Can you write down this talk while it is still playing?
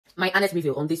my honest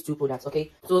review on these two products.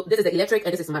 Okay, so this is the electric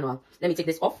and this is manual. Let me take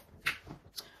this off.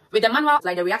 With the manual,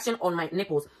 like the reaction on my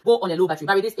nipples go on a low battery,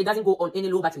 but with this it doesn't go on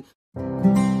any low battery.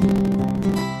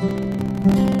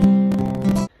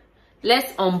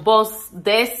 Let's unbox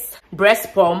this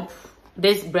breast pump.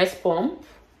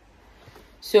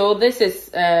 So this is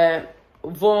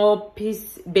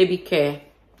Vulpes baby care.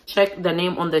 Check the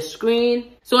name on the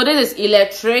screen. So this is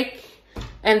electric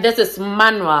and this is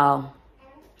manual,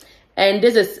 and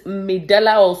this is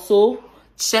Medela also.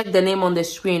 Check the name on the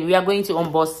screen. We are going to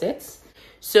unbox it.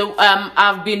 So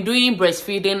I've been doing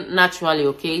breastfeeding naturally,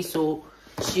 okay? So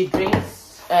she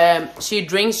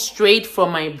drinks straight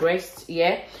from my breast,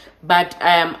 yeah. But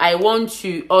I want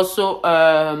to also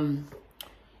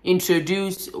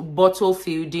introduce bottle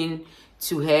feeding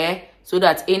to her, so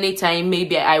that anytime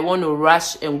maybe I want to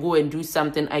rush and go and do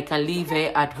something, I can leave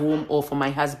her at home or for my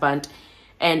husband,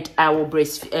 and I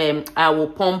will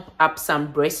pump up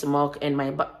some breast milk and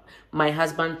my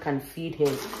husband can feed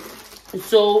her.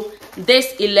 So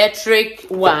this electric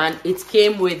one, it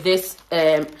came with this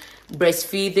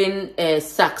breastfeeding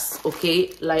sacks,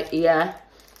 okay, like, yeah,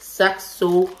 sacks.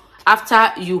 So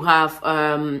after you have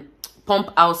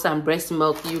pump out some breast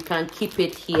milk, you can keep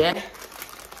it here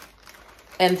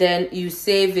and then you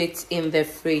save it in the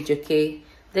fridge, okay?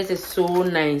 This is so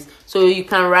nice. So you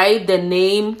can write the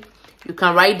name,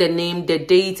 the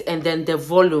date, and then the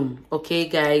volume, okay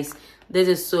guys? This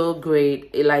is so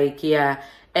great, like, yeah.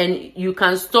 And you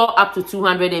can store up to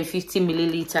 250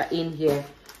 milliliter in here.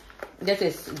 This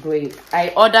is great.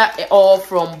 I order it all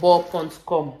from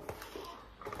Vulpes.com.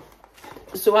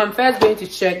 So I'm first going to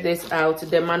check this out,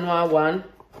 the manual one.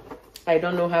 I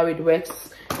don't know how it works.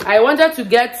 I wanted to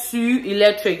get 2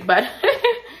 electric, but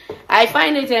I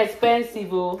find it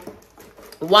expensive. Oh.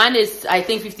 One is, I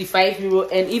think, 55 euro,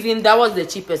 and even that was the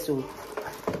cheapest. So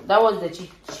that was the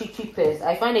cheapest.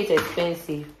 I find it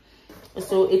expensive.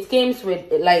 So it came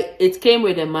with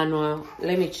a manual.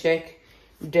 Let me check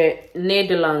the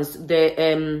Netherlands,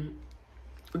 the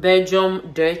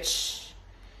Belgium Dutch.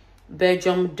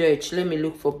 Let me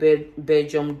look for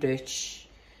Belgium Dutch.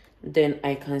 Then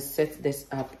I can set this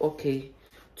up. Okay,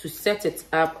 to set it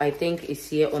up, I think it's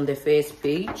here on the first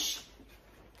page.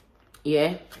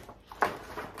 Yeah,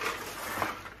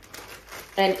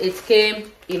 and it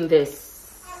came in this.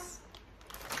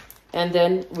 And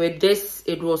then with this,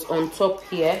 it was on top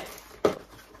here.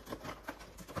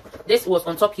 This was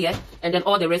on top here, and then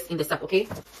all the rest in the sack, okay?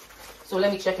 So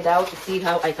let me check it out to see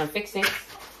how I can fix it.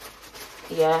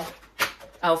 Yeah,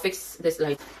 I'll fix this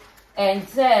light. And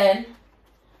then,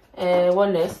 what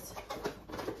next?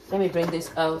 Let me bring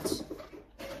this out.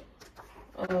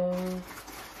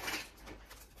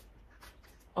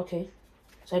 Okay,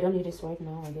 so I don't need this right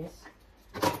now, I guess.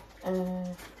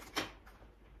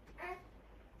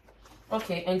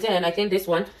 Okay, and then I think this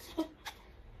one,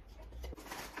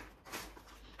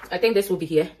 I think this will be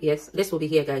here. Yes, this will be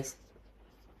here, guys.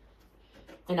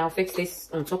 And I'll fix this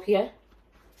on top here.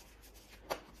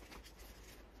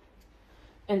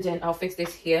 And then I'll fix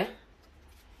this here.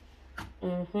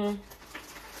 And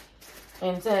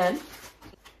then,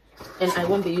 and I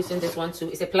won't be using this one too.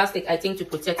 It's a plastic, I think, to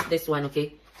protect this one,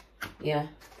 okay? Yeah.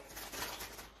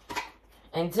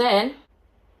 And then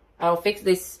I'll fix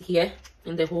this here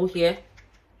in the hole here.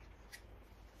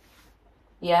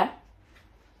 Yeah.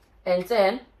 And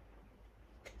then,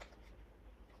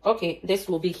 okay, this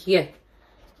will be here.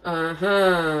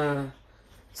 So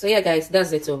yeah, guys,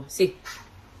 that's it all. See,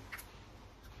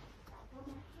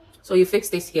 so you fix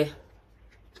this here,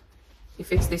 you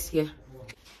fix this here,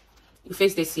 you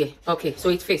fix this here. Okay, so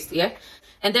it's fixed. Yeah.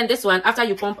 And then this one, after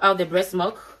you pump out the breast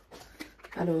milk,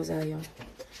 hello Zion,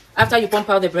 after you pump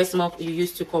out the breast milk, you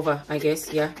use to cover, I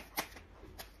guess. Yeah.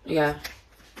 Yeah.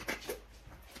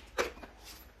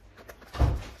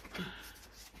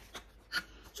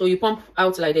 So you pump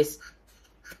out like this.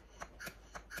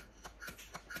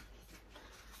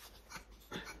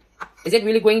 Is it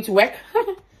really going to work?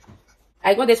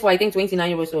 I got this for, I think,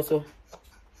 29 euros or so,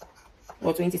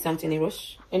 or 20 something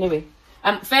euros. Anyway,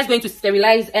 I'm first going to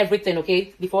sterilize everything,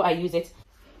 okay, before I use it.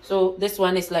 So this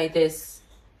one is like this.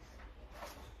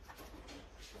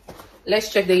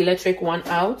 Let's check the electric one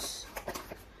out.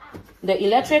 The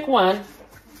electric one,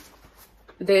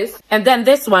 this, and then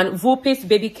this one, Vulpes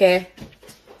baby care.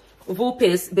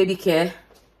 Vulpes baby care.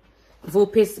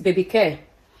 Vulpes baby care.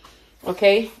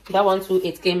 Okay, that one too,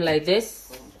 it came like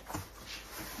this.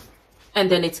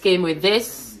 And then it came with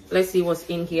this. Let's see what's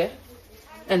in here.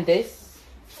 And this.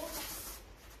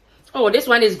 Oh, this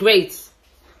one is great.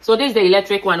 So this is the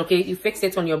electric one, okay? You fix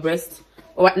it on your breast.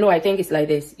 Or no, I think it's like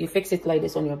this. You fix it like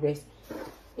this on your breast.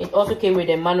 It also came with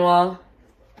a manual.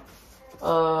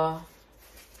 And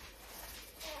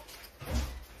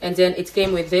then it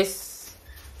came with this.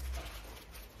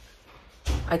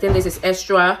 I think this is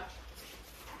extra.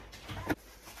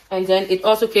 And then it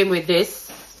also came with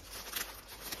this.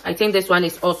 I think this one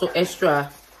is also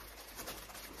extra.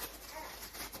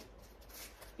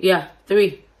 Yeah,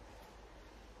 3.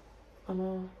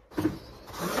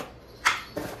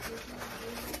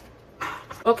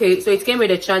 Okay, so it came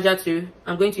with a charger too.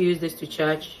 I'm going to use this to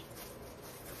charge.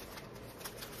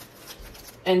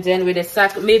 And then with a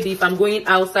sack, maybe if I'm going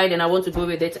outside and I want to go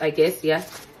with it, I guess, yeah,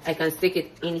 I can stick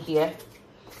it in here.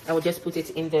 I will just put it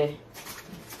in there.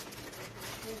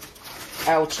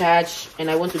 I'll charge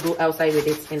and I want to go outside with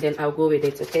it, and then I'll go with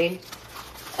it, okay?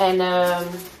 And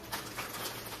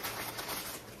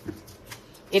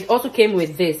it also came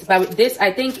with this, but this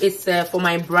I think it's for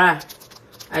my bra.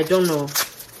 I don't know,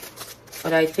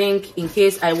 but I think in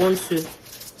case I want to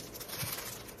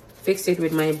fix it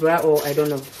with my bra, or I don't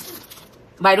know,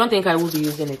 but I don't think I will be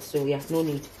using it, so yeah, no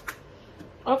need.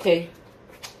 Okay,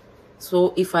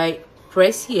 so if I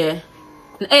press here,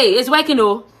 hey, it's working.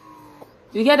 Oh,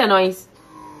 you hear the noise?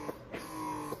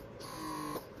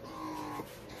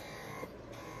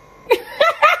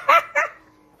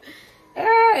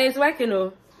 It's working.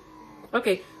 Oh,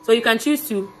 okay, so you can choose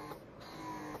to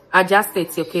adjust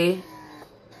it, okay?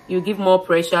 You give more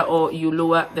pressure or you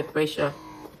lower the pressure.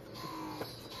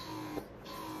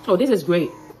 Oh, this is great.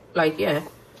 Like, yeah,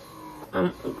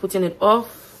 I'm putting it off.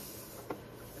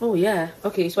 Oh yeah,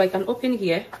 okay, so I can open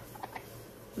here.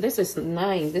 This is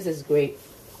nice. This is great.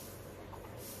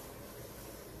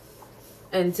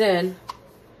 And then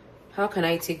how can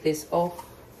I take this off?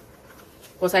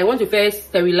 Because I want to first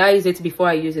sterilize it before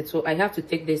I use it, so I have to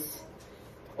take this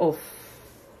off.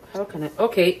 How can I?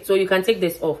 Okay, so you can take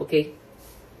this off. Okay,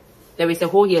 there is a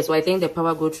hole here, so I think the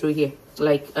power go through here,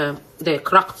 like the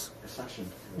cracked,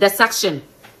 the suction.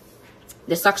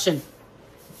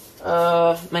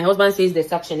 My husband says the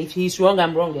suction. If he's wrong,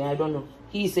 I'm wrong. I don't know.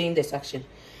 He's saying the suction.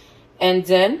 And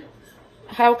then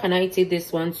how can I take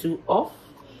this one too off?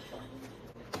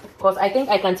 Because I think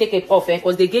I can take it off,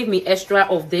 because they gave me extra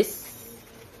of this,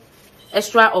 and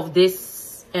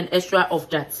extra of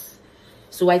that.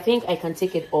 So I think I can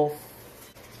take it off.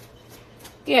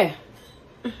 Yeah.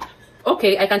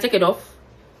 Okay, I can take it off.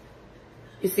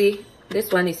 You see,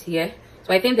 this one is here.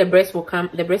 So I think the breast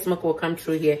milk will come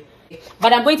through here.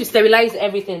 But I'm going to sterilize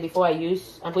everything before I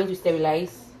use. I'm going to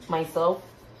sterilize myself.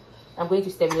 I'm going to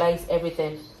sterilize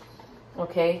everything.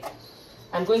 Okay.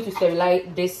 I'm going to sterilize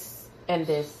this and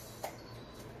this.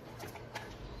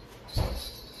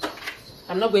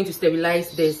 I'm not going to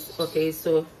sterilize this. Okay,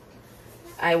 so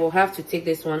I will have to take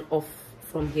this one off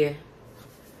from here.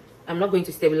 I'm not going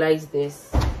to sterilize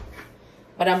this,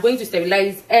 but I'm going to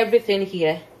sterilize everything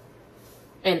here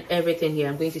and everything here.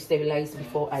 I'm going to sterilize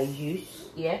before I use.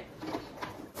 Yeah.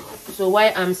 So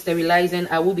while I'm sterilizing,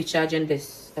 I will be charging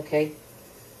this. Okay,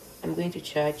 I'm going to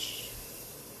charge.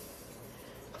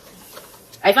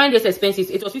 I find this expensive.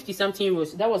 It was 50-something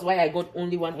euros. That was why I got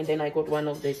only one, and then I got one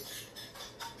of this.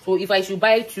 So if I should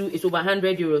buy 2, it's over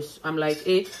 100 euros. I'm like,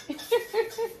 eh.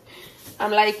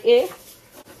 I'm like, eh.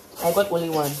 I got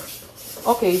only one.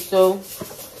 Okay, so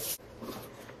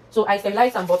I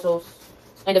sterilized some bottles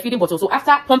and the feeding bottle. So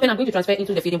after pumping, I'm going to transfer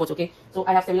into the feeding bottle. Okay, so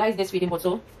I have sterilized this feeding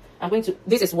bottle. I'm going to,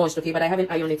 this is washed, okay, but I haven't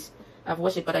ironed it. I've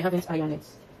washed it, but I haven't ironed it.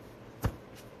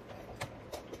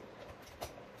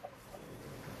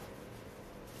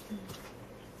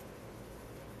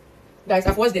 Guys,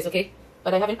 I've washed this, okay,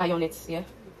 but I haven't ironed it. Yeah.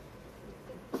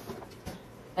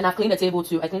 And I've cleaned the table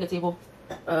too. I cleaned the table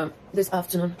this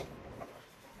afternoon.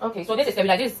 Okay, so this is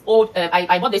sterilized. This is old.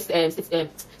 I bought this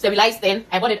sterilized thing.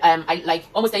 I bought it like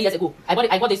almost 10 years ago. I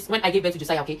bought this when I gave birth to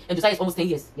Josiah. Okay, and Josiah is almost 10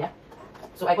 years. Yeah.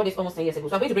 So I bought this almost 10 years ago.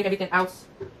 So I'm going to bring everything out.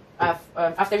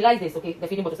 I've sterilized this. Okay, the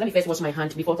feeding bottles. Let me first wash my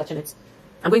hand before touching it.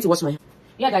 I'm going to wash my hand.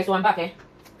 Yeah, guys. So I'm back.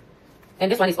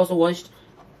 And this one is also washed.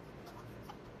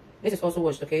 This is also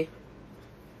washed. Okay.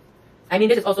 I mean,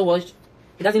 this is also washed.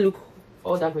 It doesn't look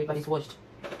all that great, but it's washed.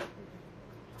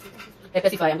 The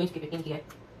pacifier, I'm going to keep it in here.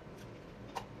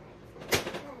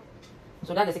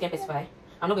 So that's the second pacifier.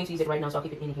 I'm not going to use it right now, so I'll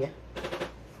keep it in here.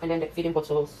 And then the feeding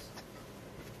bottles.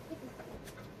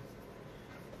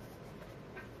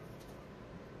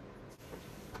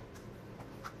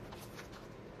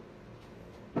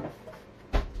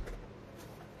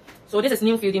 So this is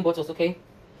new feeding bottles, okay?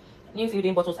 New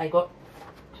feeding bottles I got.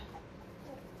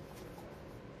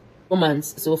 4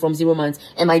 months, so from 0 months,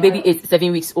 and my baby is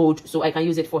 7 weeks old, so I can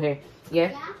use it for her.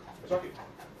 Yeah.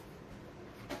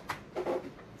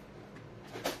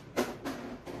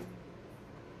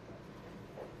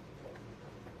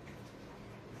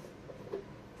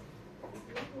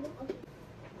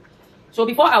 So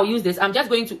before I'll use this, I'm just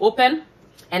going to open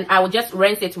and I will just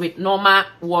rinse it with normal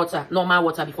water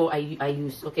before I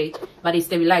use, okay? But it's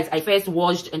sterilized. I first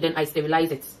washed and then I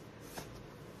sterilized it.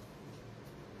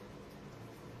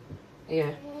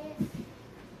 Yeah.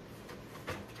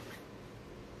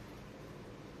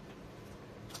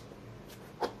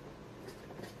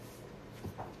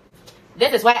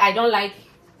 This is why I don't like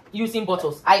using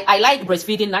bottles. I like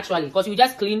breastfeeding naturally, because you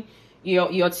just clean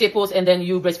your tables and then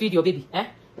you breastfeed your baby.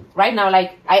 Right now,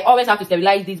 like, I always have to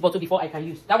sterilize this bottle before I can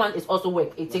use. That one is also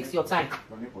work. It takes your time.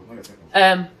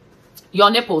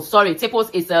 Your nipples, sorry, tables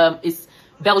is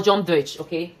Belgium Dutch,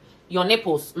 okay? Your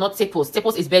nipples, not tables.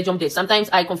 Tables is Belgium Dutch. Sometimes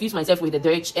I confuse myself with the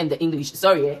Dutch and the English.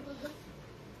 Sorry.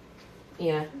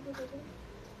 Yeah.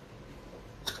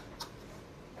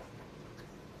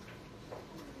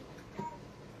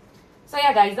 So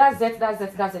yeah, guys,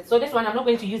 that's it. So this one, I'm not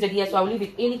going to use it here, so I'll leave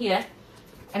it in here.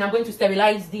 And I'm going to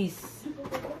sterilize this.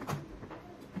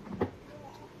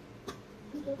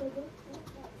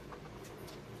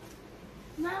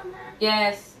 Mama.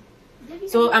 Yes.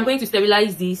 So I'm going to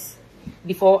sterilize this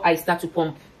before I start to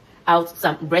pump out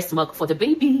some breast milk for the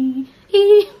baby.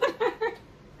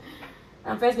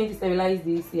 I'm first going to sterilize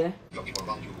this, yeah.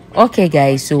 Okay,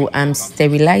 guys, so I'm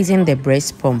sterilizing the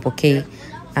breast pump, okay?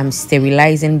 I'm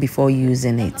sterilizing before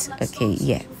using it, okay?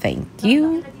 Yeah, thank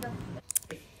you.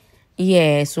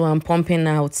 Yeah, so I'm pumping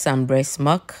out some breast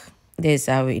milk. This is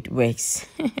how it works.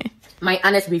 My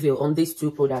honest review on these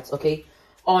two products, okay?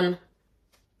 On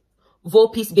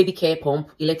Vulpes baby care pump,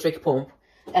 electric pump,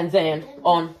 and then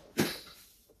on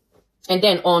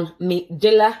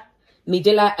Medela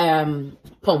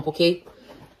pump, okay?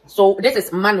 So this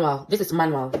is manual.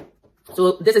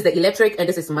 So this is the electric and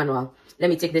this is manual. Let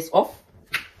me take this off.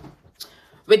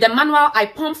 With the manual, I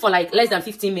pump for like less than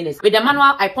 15 minutes.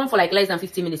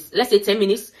 Let's say 10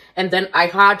 minutes. And then I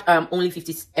had only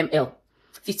 50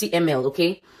 ml,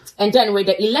 okay? And then with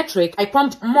the electric, I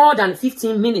pumped more than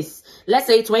 15 minutes. Let's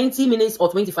say 20 minutes or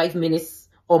 25 minutes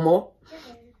or more.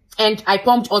 And I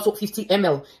pumped also 50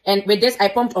 ml. And with this, I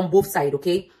pumped on both sides,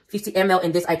 okay? 50 ml,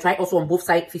 and this I tried also on both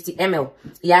sides, 50 ml.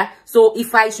 Yeah. So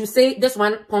if I should say this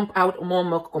one pump out more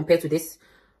milk compared to this,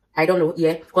 I don't know,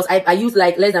 yeah, because I use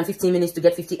like less than 15 minutes to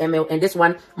get 50 ml, and this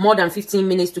one more than 15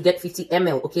 minutes to get 50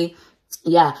 ml, okay?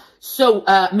 Yeah. So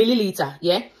milliliter,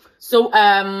 yeah. So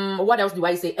what else do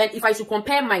I say? And if I should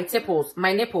compare my nipples,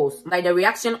 like the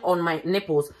reaction on my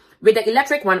nipples with the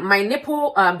electric one, my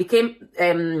nipple became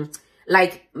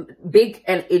like big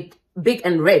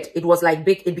and red. It was like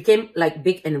big, it became like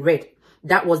big and red.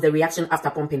 That was the reaction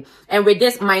after pumping. And with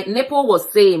this, my nipple was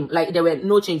same, like there were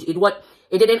no change. It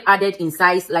didn't added in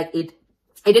size, like it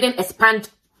didn't expand.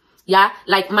 Yeah,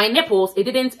 like my nipples, it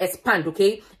didn't expand,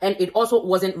 okay? And it also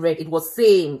wasn't red. It was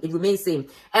same. It remained same.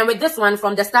 And with this one,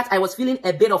 from the start, I was feeling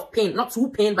a bit of pain. Not too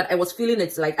pain, but I was feeling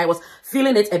it. Like I was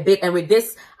feeling it a bit. And with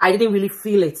this, I didn't really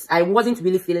feel it. I wasn't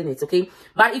really feeling it, okay?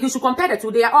 But if you should compare the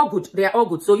two, they are all good. They are all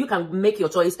good. So you can make your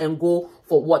choice and go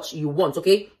for what you want,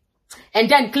 okay? And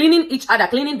then cleaning each other,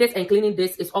 cleaning this and cleaning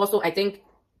this is also, I think,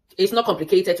 it's not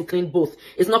complicated to clean both.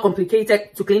 It's not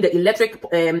complicated to clean the electric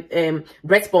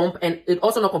breast pump, and it's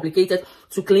also not complicated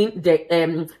to clean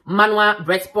the manual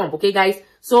breast pump. Okay, guys.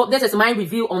 So this is my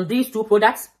review on these two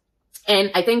products,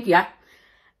 and I think, yeah,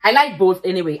 I like both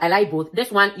anyway. I like both. This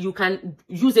one, you can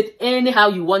use it anyhow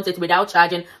you want it without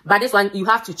charging. But this one, you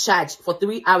have to charge for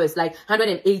 3 hours, like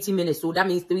 180 minutes. So that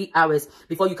means 3 hours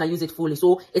before you can use it fully.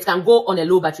 So it can go on a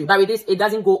low battery. But with this, it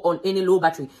doesn't go on any low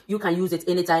battery. You can use it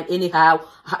anytime, anyhow.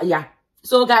 Yeah.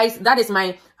 So guys, that is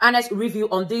my honest review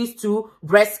on these two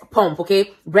breast pump, okay?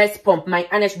 Breast pump, my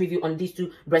honest review on these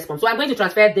two breast pumps. So I'm going to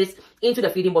transfer this into the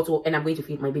feeding bottle, and I'm going to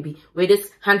feed my baby with this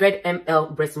 100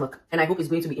 ml breast milk. And I hope it's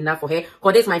going to be enough for her,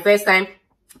 because this is my first time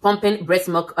pumping breast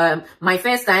milk, my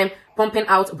first time pumping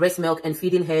out breast milk and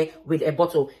feeding her with a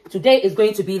bottle. Today is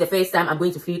going to be the first time I'm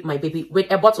going to feed my baby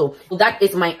with a bottle. So that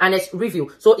is my honest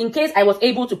review. So in case I was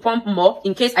able to pump more,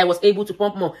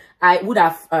 I would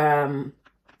have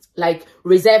like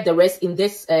reserve the rest in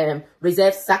this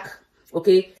reserve sack,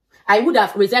 okay? I would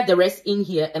have reserved the rest in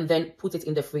here and then put it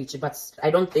in the fridge, but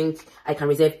I don't think I can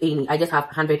reserve any. I just have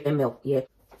 100 ml here.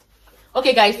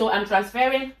 Okay, guys, so I'm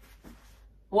transferring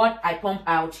what I pump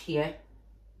out here.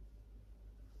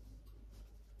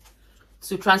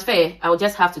 To transfer, I'll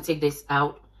just have to take this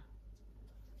out,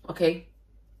 okay?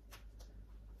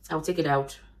 I'll take it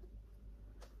out,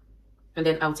 and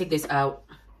then I'll take this out.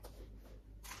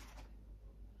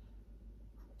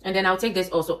 And then I'll take this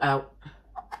also out.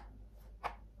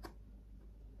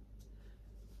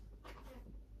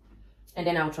 And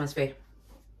then I'll transfer.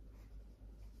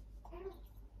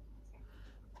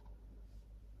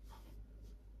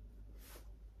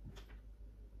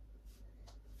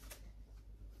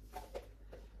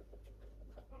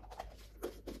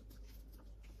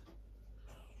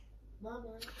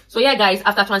 So yeah, guys,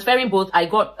 after transferring both, I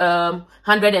got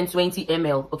 120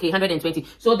 ml. Okay, 120.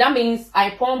 So that means I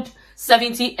pumped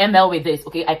 70 ml with this.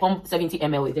 Okay, I pumped 70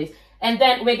 ml with this. And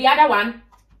then with the other one,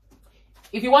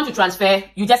 if you want to transfer,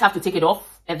 you just have to take it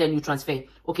off and then you transfer.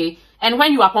 Okay, and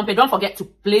when you are pumping, don't forget to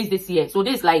place this here. So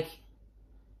this is like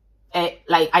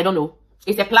I don't know,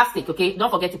 it's a plastic. Okay,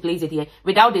 don't forget to place it here.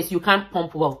 Without this, you can't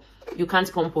pump well. You can't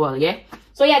pump well. Yeah.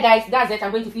 So yeah, guys, that's it.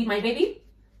 I'm going to feed my baby.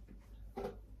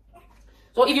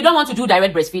 So if you don't want to do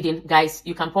direct breastfeeding, guys,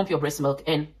 you can pump your breast milk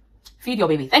and feed your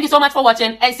baby. Thank you so much for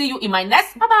watching and see you in my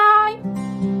next.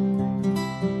 Bye-bye.